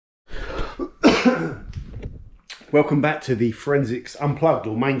Welcome back to the Forensics Unplugged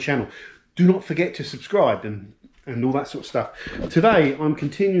or main channel. Do not forget to subscribe and all that sort of stuff. Today I'm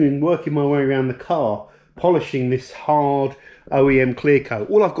continuing working my way around the car, polishing this hard OEM clear coat.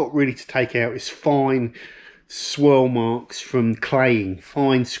 All I've got really to take out is fine swirl marks from claying,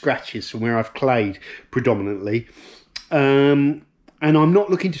 fine scratches from where I've clayed predominantly. And I'm not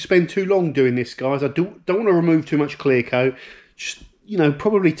looking to spend too long doing this, guys. I don't want to remove too much clear coat. Just, you know,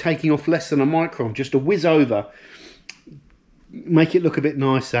 probably taking off less than a micron, just to whiz over, make it look a bit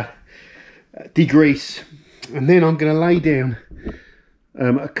nicer, degrease, and then I'm going to lay down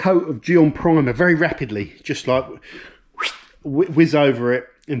a coat of Geon primer very rapidly, just like whiz over it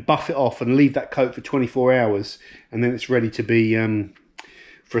and buff it off and leave that coat for 24 hours, and then it's ready to be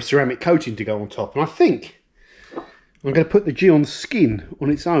for a ceramic coating to go on top. And I think I'm going to put the Geon skin on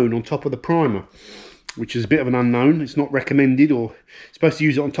its own on top of the primer, which is a bit of an unknown. It's not recommended, or supposed to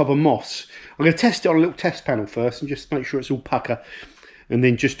use it on top of moss. I'm going to test it on a little test panel first and just make sure it's all pucker, and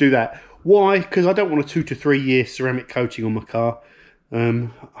then just do that. Why? Because I don't want a 2 to 3 year ceramic coating on my car.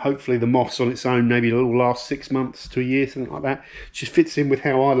 Hopefully the moss on its own, maybe it'll last 6 months to a year, something like that. It just fits in with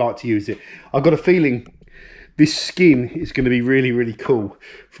how I like to use it. I've got a feeling this skin is going to be really, really cool.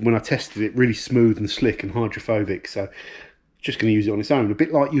 From when I tested it, really smooth and slick and hydrophobic. So just going to use it on its own, a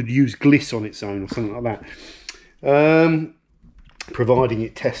bit like you'd use gliss on its own or something like that, providing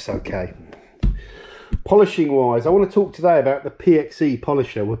it tests okay. Polishing wise, I want to talk today about the PXE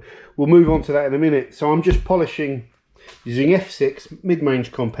polisher. We'll move on to that in a minute. So I'm just polishing using F6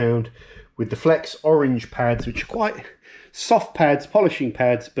 mid-range compound with the Flex orange pads, which are quite soft pads, polishing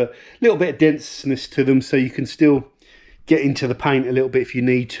pads, but a little bit of denseness to them, so you can still get into the paint a little bit if you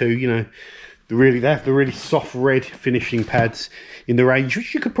need to. You know, they have the really soft red finishing pads in the range,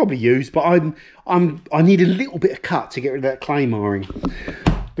 which you could probably use, but I need a little bit of cut to get rid of that clay marring.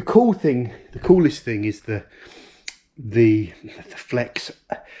 The coolest thing is the Flex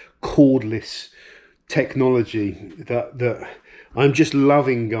cordless technology that I'm just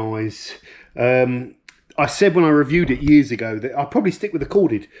loving, guys. I said when I reviewed it years ago that I'll probably stick with the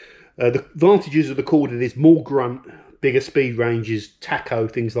corded. The advantages of the corded is more grunt, bigger speed ranges, tacho,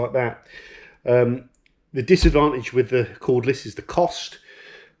 things like that. The disadvantage with the cordless is the cost.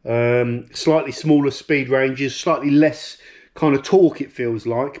 Slightly smaller speed ranges, slightly less kind of torque, it feels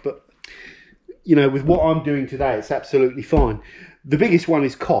like, but you know, with what I'm doing today, it's absolutely fine. The biggest one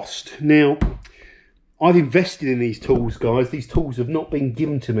is cost. Now, I've invested in these tools, guys. These tools have not been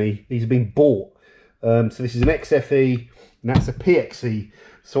given to me. These have been bought. So this is an XFE and that's a PXE.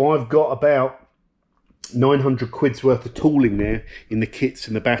 So I've got about 900 quid's worth of tooling there in the kits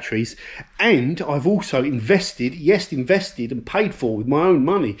and the batteries, and I've also invested and paid for with my own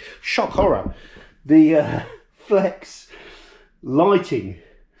money, shock horror, the Flex lighting,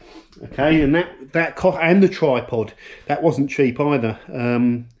 okay, and that cost, and the tripod, that wasn't cheap either.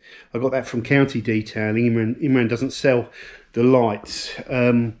 I got that from County Detailing. Imran doesn't sell the lights,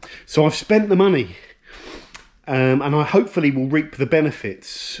 so I've spent the money, and I hopefully will reap the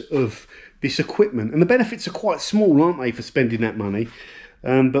benefits of this equipment. And the benefits are quite small, aren't they, for spending that money?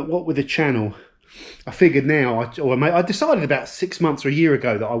 But what with the channel, I figured now, I decided about 6 months or a year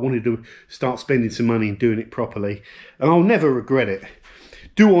ago that I wanted to start spending some money and doing it properly, and I'll never regret it.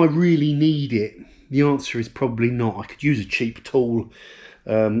 Do I really need it? The answer is probably not. I could use a cheap tool.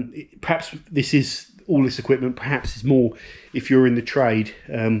 Perhaps all this equipment perhaps is more if you're in the trade.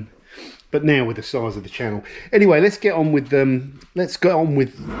 But now with the size of the channel. Anyway, let's get on with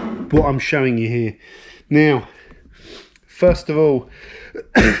what I'm showing you here. Now, first of all,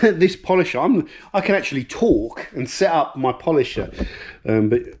 this polisher, I can actually talk and set up my polisher,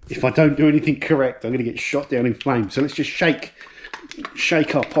 but if I don't do anything correct, I'm going to get shot down in flames. So let's just shake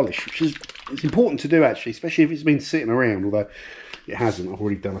our polish, which is it's important to do actually, especially if it's been sitting around, although it hasn't. I've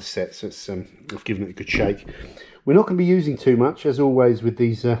already done a set, so it's I've given it a good shake. We're not going to be using too much, as always with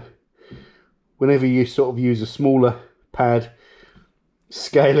these. Whenever you sort of use a smaller pad,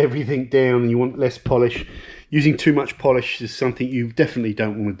 scale everything down and you want less polish, using too much polish is something you definitely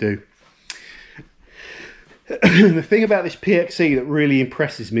don't want to do. The thing about this PXE that really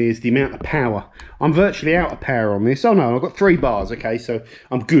impresses me is the amount of power. I'm virtually out of power on this. Oh no, I've got 3 bars, okay, so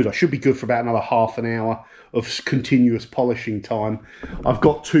I'm good. I should be good for about another half an hour of continuous polishing time. I've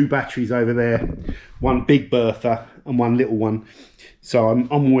got 2 batteries over there, one big Bertha and one little one. So I'm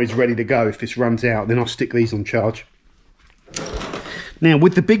always ready to go if this runs out. Then I'll stick these on charge. Now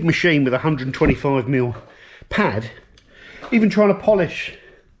with the big machine with a 125mm pad, even trying to polish,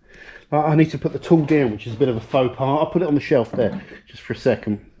 I need to put the tool down, which is a bit of a faux pas. I'll put it on the shelf there just for a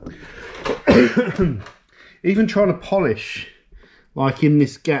second. Even trying to polish like in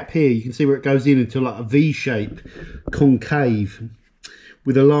this gap here, you can see where it goes in into like a V shape, concave,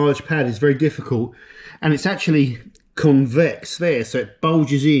 with a large pad is very difficult. And it's actually convex there, so it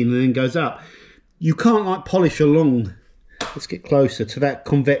bulges in and then goes up. You can't like polish along, let's get closer to that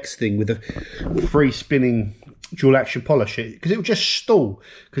convex thing with a free spinning dual action polisher, because it will just stall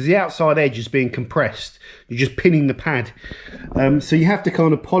because the outside edge is being compressed. You're just pinning the pad. So you have to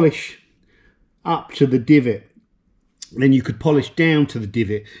kind of polish up to the divot, then you could polish down to the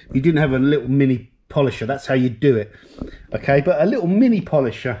divot. If you didn't have a little mini polisher, that's how you do it. Okay, but a little mini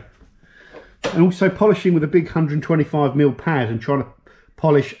polisher, and also polishing with a big 125mm pad and trying to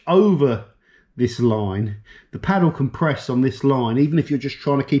polish over this line, the pad will compress on this line even if you're just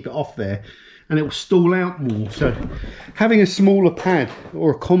trying to keep it off there, and it will stall out more. So having a smaller pad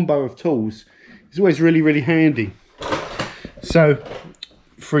or a combo of tools is always really, really handy. So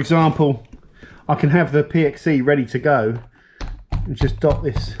for example, I can have the PXE ready to go and just dot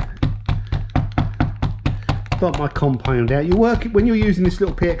my compound out. You work when you're using this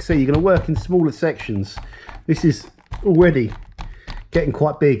little PXE, you're going to work in smaller sections. This is already getting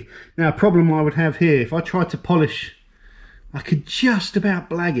quite big. Now, a problem I would have here, if I tried to polish, I could just about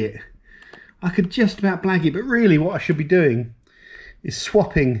blag it. But really what I should be doing is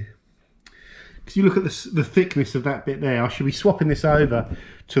swapping, because you look at the thickness of that bit there, I should be swapping this over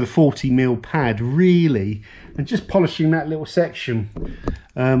to the 40mm pad, really, and just polishing that little section.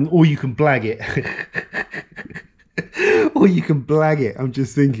 Or you can blag it. I'm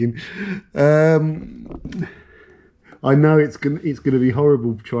just thinking. I know it's gonna be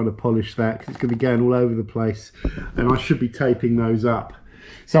horrible trying to polish that, because it's gonna be going all over the place, and I should be taping those up.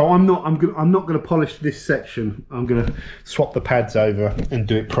 So I'm not going to polish this section. I'm going to swap the pads over and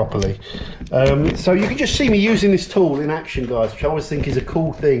do it properly. So you can just see me using this tool in action, guys, which I always think is a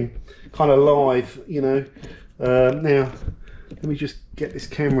cool thing, kind of live, you know. Now, let me just get this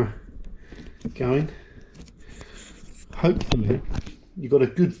camera going. Hopefully, you've got a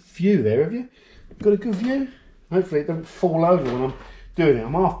good view there, have you? Got a good view? Hopefully it doesn't fall over when I'm doing it.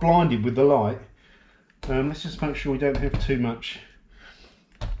 I'm half blinded with the light. Let's just make sure we don't have too much.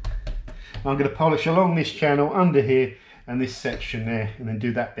 I'm going to polish along this channel, under here, and this section there, and then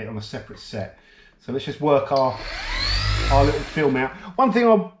do that bit on a separate set. So let's just work our little film out. One thing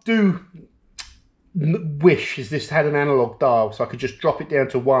I do wish is this had an analog dial, so I could just drop it down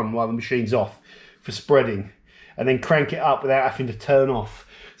to 1 while the machine's off for spreading, and then crank it up without having to turn off.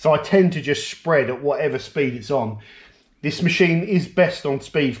 So I tend to just spread at whatever speed it's on. This machine is best on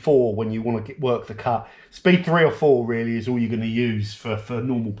speed 4 when you want to work the cut. Speed 3 or 4 really is all you're going to use for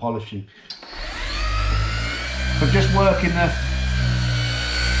normal polishing. So I'm just working the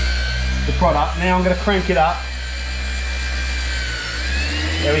product. Now I'm going to crank it up.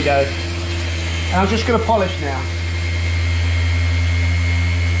 There we go. And I'm just going to polish now.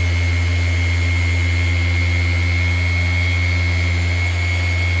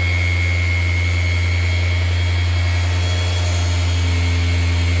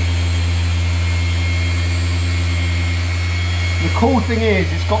 The cool thing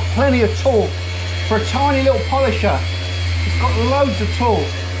is it's got plenty of torque for a tiny little polisher. It's got loads of torque,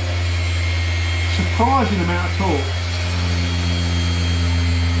 surprising amount of torque.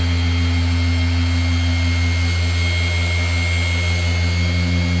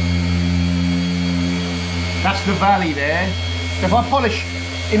 That's the valley there. So if I polish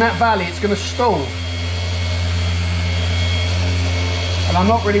in that valley, it's going to stall. And I'm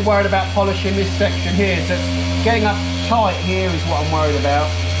not really worried about polishing this section here, so getting up tight here is what I'm worried about.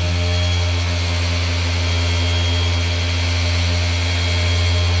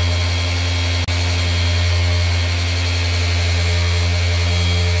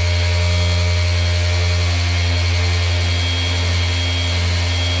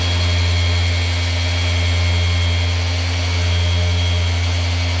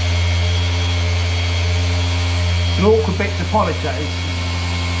 It's an awkward bit to polish, that is.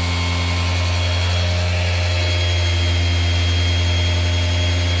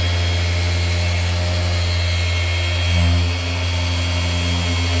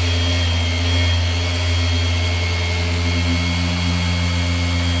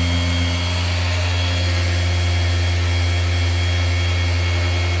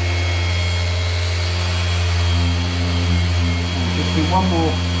 One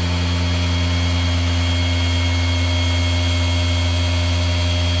more.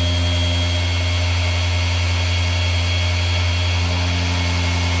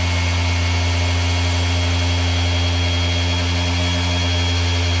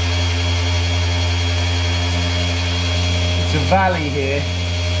 It's a valley here.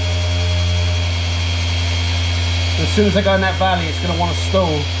 As soon as I go in that valley, it's going to want to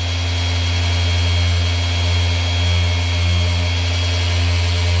stall.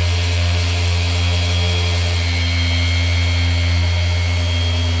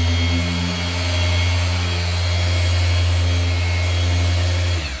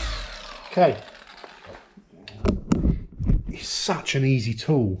 Okay, it's such an easy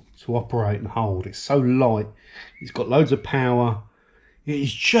tool to operate and hold. It's so light, it's got loads of power. It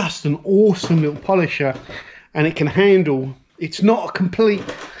is just an awesome little polisher, and it can handle, it's not a complete,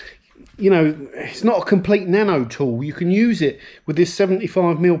 you know, it's not a complete nano tool. You can use it with this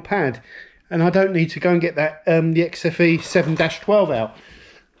 75mm pad, and I don't need to go and get that the XFE 7-12 out.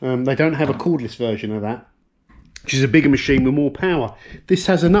 They don't have a cordless version of that, which is a bigger machine with more power. This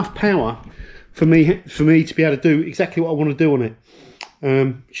has enough power for me to be able to do exactly what I want to do on it,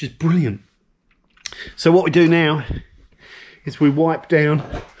 which is brilliant. So what we do now is we wipe down,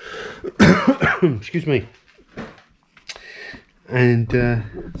 excuse me, and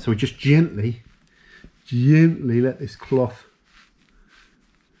so we just gently let this cloth.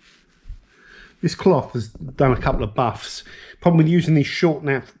 This cloth has done a couple of buffs. Problem with using these short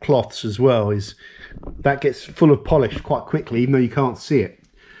nap cloths as well is that gets full of polish quite quickly, even though you can't see it.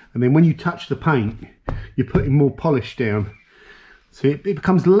 And then when you touch the paint, you're putting more polish down. So it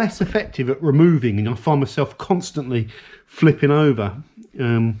becomes less effective at removing, and I find myself constantly flipping over.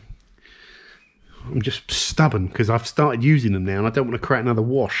 I'm just stubborn because I've started using them now and I don't want to create another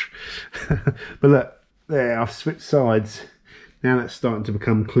wash. But look, there, I've switched sides. Now that's starting to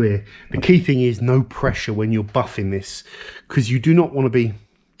become clear. The key thing is no pressure when you're buffing this, because you do not want to be,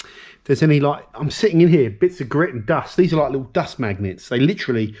 if there's any, like, I'm sitting in here, bits of grit and dust. These are like little dust magnets. They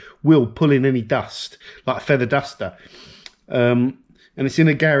literally will pull in any dust, like a feather duster. And it's in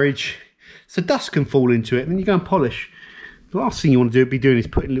a garage, so dust can fall into it, and then you go and polish. The last thing you want to be doing is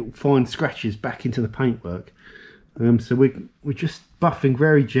putting little fine scratches back into the paintwork. So we're just buffing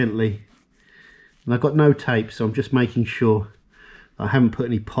very gently. And I've got no tape, so I'm just making sure I haven't put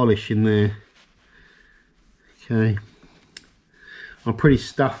any polish in there. Okay, I'm pretty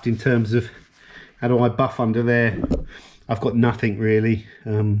stuffed in terms of how do I buff under there. I've got nothing really.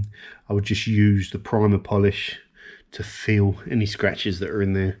 I would just use the primer polish to feel any scratches that are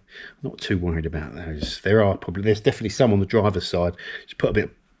in there. I'm not too worried about those. There's definitely some on the driver's side. Just put a bit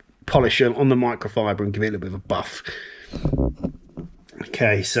of polish on the microfiber and give it a little bit of a buff.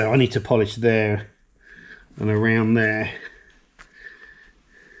 Okay, so I need to polish there and around there.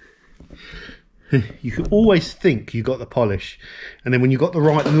 You can always think you got the polish, and then when you've got the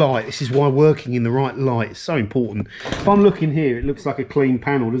right light, this is why working in the right light is so important. If I'm looking here, it looks like a clean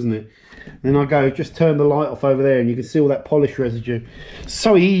panel, doesn't it? Then I go, just turn the light off over there and you can see all that polish residue.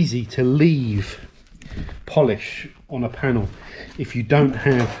 So easy to leave polish on a panel if you don't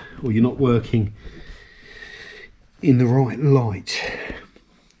have, or you're not working in the right light.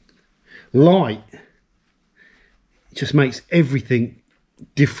 Light just makes everything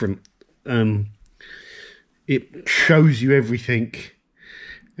different. It shows you everything,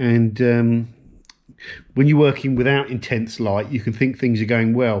 and when you're working without intense light, you can think things are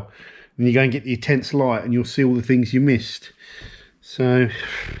going well. Then you go and get the intense light and you'll see all the things you missed. So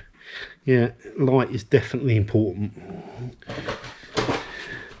yeah, light is definitely important.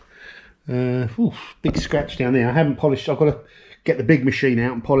 Big scratch down there. I haven't polished. I've got to get the big machine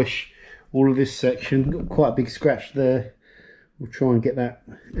out and polish all of this section. Got quite a big scratch there. We'll try and get that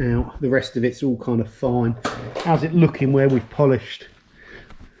out. The rest of it's all kind of fine. How's it looking where we've polished?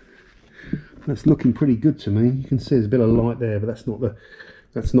 That's looking pretty good to me. You can see there's a bit of light there, but that's not the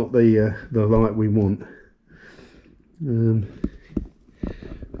light we want. You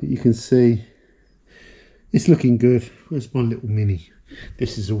can see it's looking good. Where's my little mini?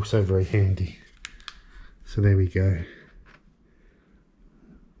 This is also very handy. So there we go.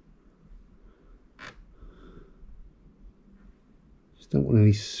 Just don't want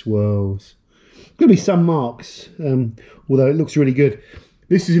any swirls. Going to be some marks, although it looks really good.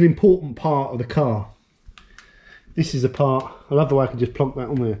 This is an important part of the car. This is a part, I love the way I can just plonk that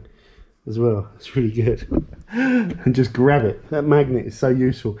on there as well. It's really good. And just grab it. That magnet is so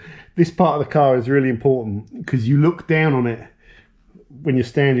useful. This part of the car is really important because you look down on it when you're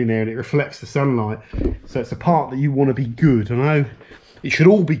standing there and it reflects the sunlight. So it's a part that you want to be good. I know it should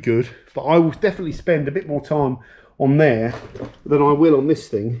all be good, but I will definitely spend a bit more time on there than I will on this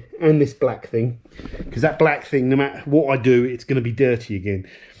thing and this black thing, because that black thing, no matter what I do, it's going to be dirty again.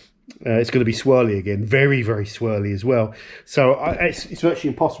 It's going to be swirly again, very, very swirly as well. So it's virtually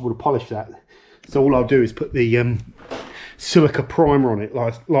impossible to polish that. So all I'll do is put the silica primer on it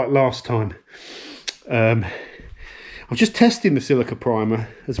like last time. I'm I'm just testing the silica primer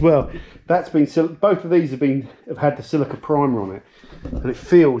as well. That's been, both of these have had the silica primer on it, and it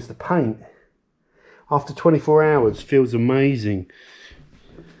feels, the paint after 24 hours feels amazing.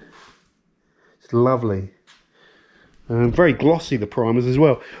 It's lovely. Very glossy, the primers as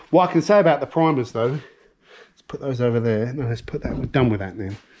well. What I can say about the primers though, let's put those over there. No, let's put that, we're done with that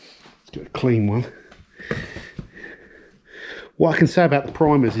now. Let's do a clean one. What I can say about the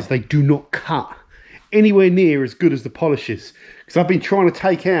primers is they do not cut anywhere near as good as the polishes. Because I've been trying to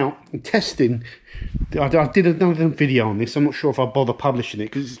take out and testing. I did another video on this. I'm not sure if I'll bother publishing it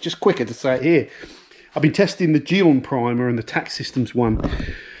because it's just quicker to say it here. I've been testing the Geon primer and the Tax Systems one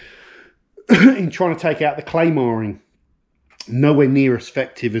in trying to take out the clay marring. Nowhere near as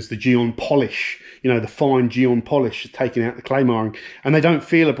effective as the Geon polish, you know, the fine Geon polish taking out the clay marring, and they don't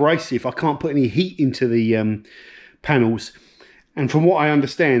feel abrasive. I can't put any heat into the panels, and from what I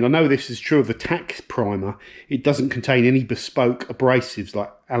understand, I know this is true of the Tax primer, it doesn't contain any bespoke abrasives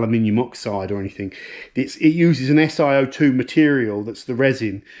like aluminium oxide or anything. It uses an SiO2 material, that's the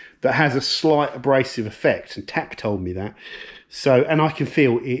resin, that has a slight abrasive effect, and Tac told me that. So, and I can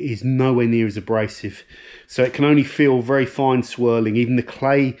feel it is nowhere near as abrasive. So it can only feel very fine swirling. Even the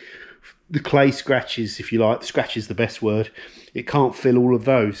clay scratches, if you like, scratch is the best word. It can't feel all of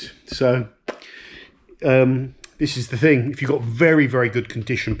those. So this is the thing. If you've got very, very good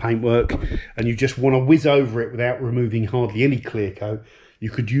condition paintwork and you just want to whiz over it without removing hardly any clear coat, you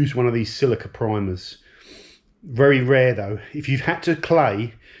could use one of these silica primers. Very rare though. If you've had to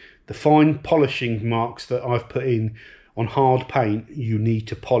clay, the fine polishing marks that I've put in on hard paint, you need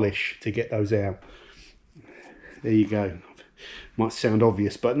to polish to get those out. There you go. Might sound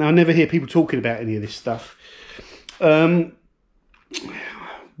obvious, but no, I never hear people talking about any of this stuff. What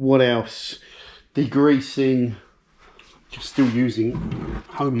else? Degreasing. Just still using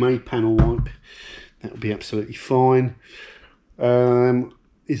homemade panel wipe. That would be absolutely fine.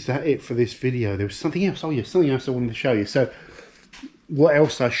 Is that it for this video? There was something else. Oh yeah, something else I wanted to show you. So what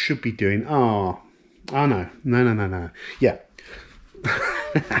else I should be doing? Oh no. Yeah.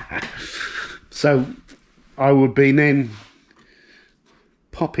 So I would be then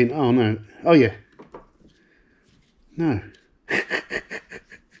popping. Oh no. Oh yeah. No.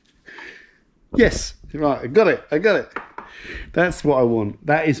 Yes. Right. I got it. That's what I want.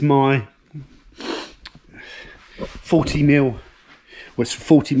 That is my 40mm. Well, it's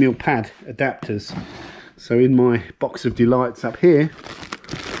 40mm pad adapters. So in my box of delights up here,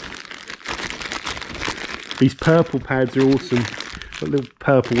 these purple pads are awesome. Got little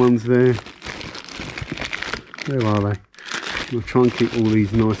purple ones there. Where are they? I'll try and keep all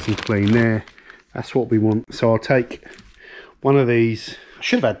these nice and clean there. That's what we want. So I'll take one of these. I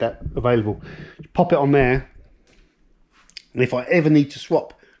should have had that available. Pop it on there. And if I ever need to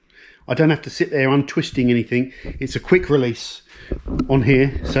swap, I don't have to sit there untwisting anything. It's a quick release on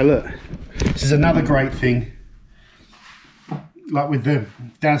here. So look, this is another great thing. Like with the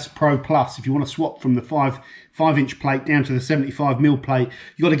DAS Pro Plus, if you want to swap from the 5-inch plate down to the 75mm plate,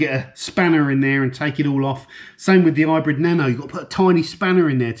 you've got to get a spanner in there and take it all off. Same with the Hybrid Nano, you've got to put a tiny spanner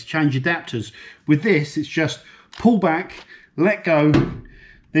in there to change adapters. With this, it's just pull back, let go,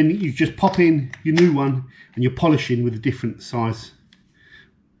 then you just pop in your new one and you're polishing with a different size.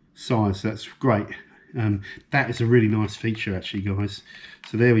 That's great. That is a really nice feature actually, guys.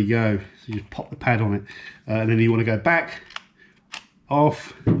 So there we go. So you just pop the pad on it, and then you want to go back,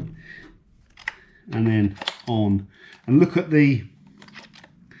 off, and then on. And look at the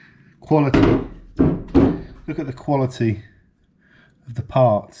quality. Look at the quality of the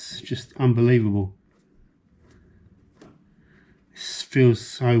parts. Just unbelievable. This feels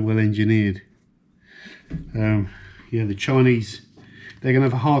so well engineered. Yeah, the Chinese, they're going to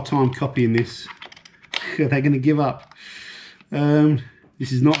have a hard time copying this. They're going to give up.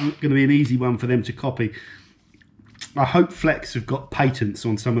 This is not going to be an easy one for them to copy. I hope Flex have got patents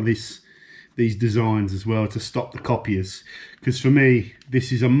on some of these designs as well to stop the copiers, because for me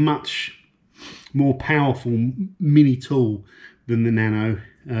this is a much more powerful mini tool than the Nano,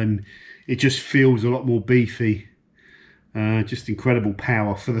 and it just feels a lot more beefy. Just incredible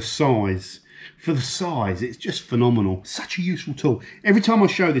power for the size. It's just phenomenal. Such a useful tool. Every time I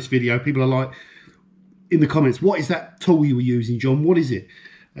show this video, people are like in the comments, what is that tool you were using, John? What is it?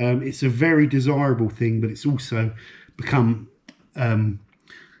 It's a very desirable thing, but it's also become something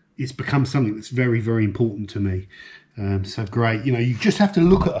that's very, very important to me. So great. You know, you just have to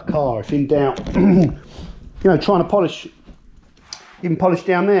look at a car if in doubt. You know, trying to polish, even polish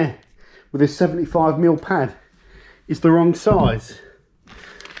down there with this 75mm pad is the wrong size.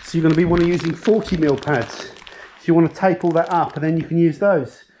 So you're going to be wanting using 40mm pads. So you want to tape all that up, and then you can use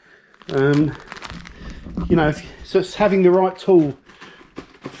those. you know, so it's having the right tool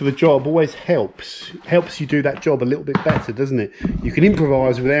for the job always helps you do that job a little bit better, doesn't it? You can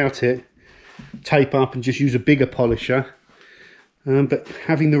improvise without it, tape up and just use a bigger polisher, but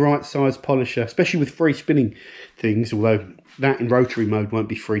having the right size polisher, especially with free spinning things, although that in rotary mode won't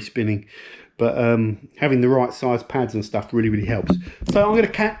be free spinning, but having the right size pads and stuff really helps. So I'm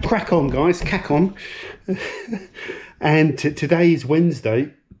going to crack on, guys, cack on. And today is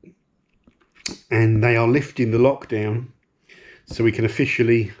Wednesday, and they are lifting the lockdown, so we can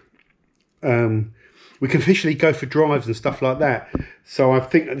officially go for drives and stuff like that. So I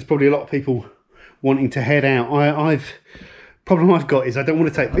think there's probably a lot of people wanting to head out. Problem I've got is I don't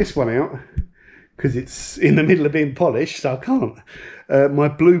want to take this one out because it's in the middle of being polished, so I can't. My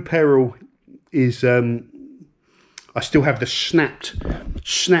blue Peril is I still have the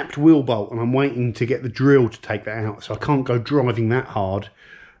snapped wheel bolt, and I'm waiting to get the drill to take that out, so I can't go driving that hard.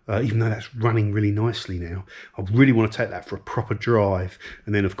 Even though that's running really nicely now, I really want to take that for a proper drive,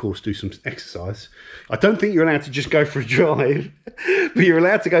 and then of course do some exercise. I don't think you're allowed to just go for a drive, but you're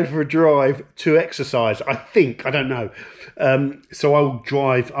allowed to go for a drive to exercise, I think. I don't know. So I'll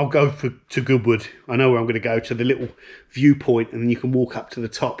go to Goodwood. I know where I'm going to go, to the little viewpoint, and then you can walk up to the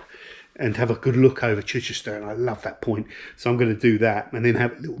top and have a good look over Chichester, and I love that point. So I'm going to do that, and then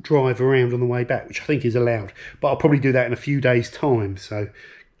have a little drive around on the way back, which I think is allowed, but I'll probably do that in a few days' time. So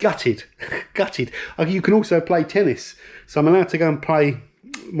gutted. You can also play tennis, so I'm allowed to go and play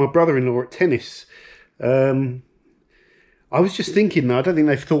my brother-in-law at tennis. I was just thinking, though, I don't think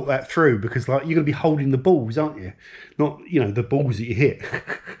they've thought that through, because like you're going to be holding the balls, aren't you? Not, you know, the balls that you hit.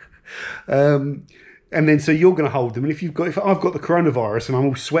 And then so you're going to hold them, and if I've got the coronavirus and I'm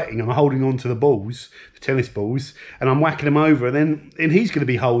all sweating and I'm holding on to the balls, the tennis balls, and I'm whacking them over, and he's going to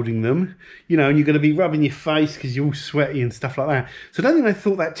be holding them, you know, and you're going to be rubbing your face because you're all sweaty and stuff like that. So I don't think they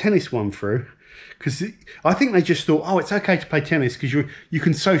thought that tennis one through, because I think they just thought, oh, it's okay to play tennis because you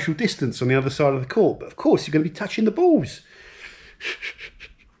can social distance on the other side of the court, but of course you're going to be touching the balls.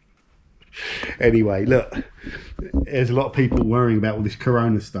 Anyway, look, there's a lot of people worrying about all this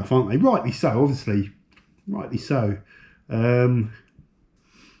corona stuff, aren't they? Rightly so, obviously. Rightly so.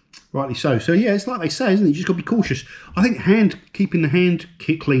 Rightly so. So yeah, it's like they say, isn't it? You just got to be cautious. I think keeping the hand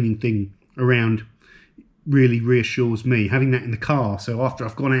cleaning thing around really reassures me. Having that in the car, so after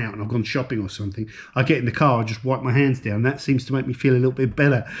I've gone out and I've gone shopping or something, I get in the car, I just wipe my hands down. That seems to make me feel a little bit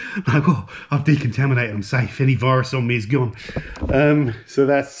better. Like, oh, I've decontaminated, I'm safe. Any virus on me is gone. So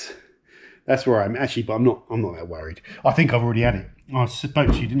that's where I'm actually, but I'm not that worried. I think I've already had it. I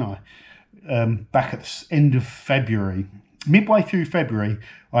spoke to you, didn't I? Back at the end of February, midway through February,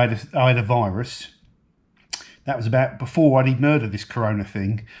 I had a virus. That was about before I'd even heard of this corona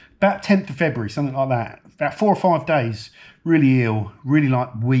thing. About 10th of February, something like that. About 4 or 5 days, really ill, really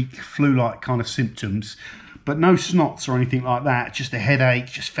like weak, flu-like kind of symptoms, but no snots or anything like that. Just a headache,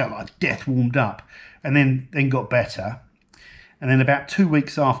 just felt like death warmed up, and then got better. And then about 2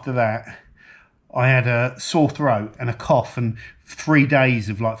 weeks after that, I had a sore throat and a cough and 3 days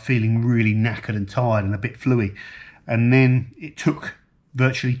of like feeling really knackered and tired and a bit fluey. And then it took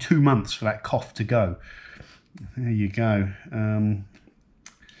virtually 2 months for that cough to go. There you go.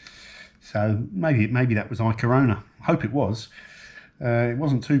 So maybe that was corona. I hope it was. It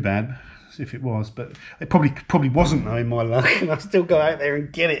wasn't too bad as if it was, but it probably wasn't though, in my luck. And I still go out there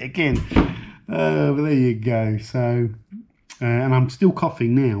and get it again. But there you go. So, and I'm still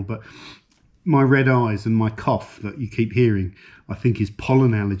coughing now, but my red eyes and my cough that you keep hearing, I think is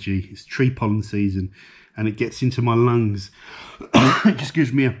pollen allergy. It's tree pollen season, and it gets into my lungs. It just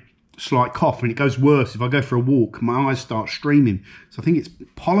gives me a slight cough, and it goes worse if I go for a walk. My eyes start streaming. So I think it's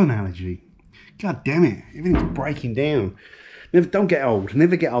pollen allergy. God damn it, everything's breaking down. Don't get old.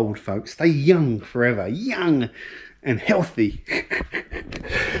 Never get old, folks. Stay young forever. Young and healthy.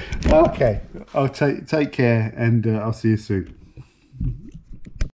 Okay, I'll take care, and I'll see you soon.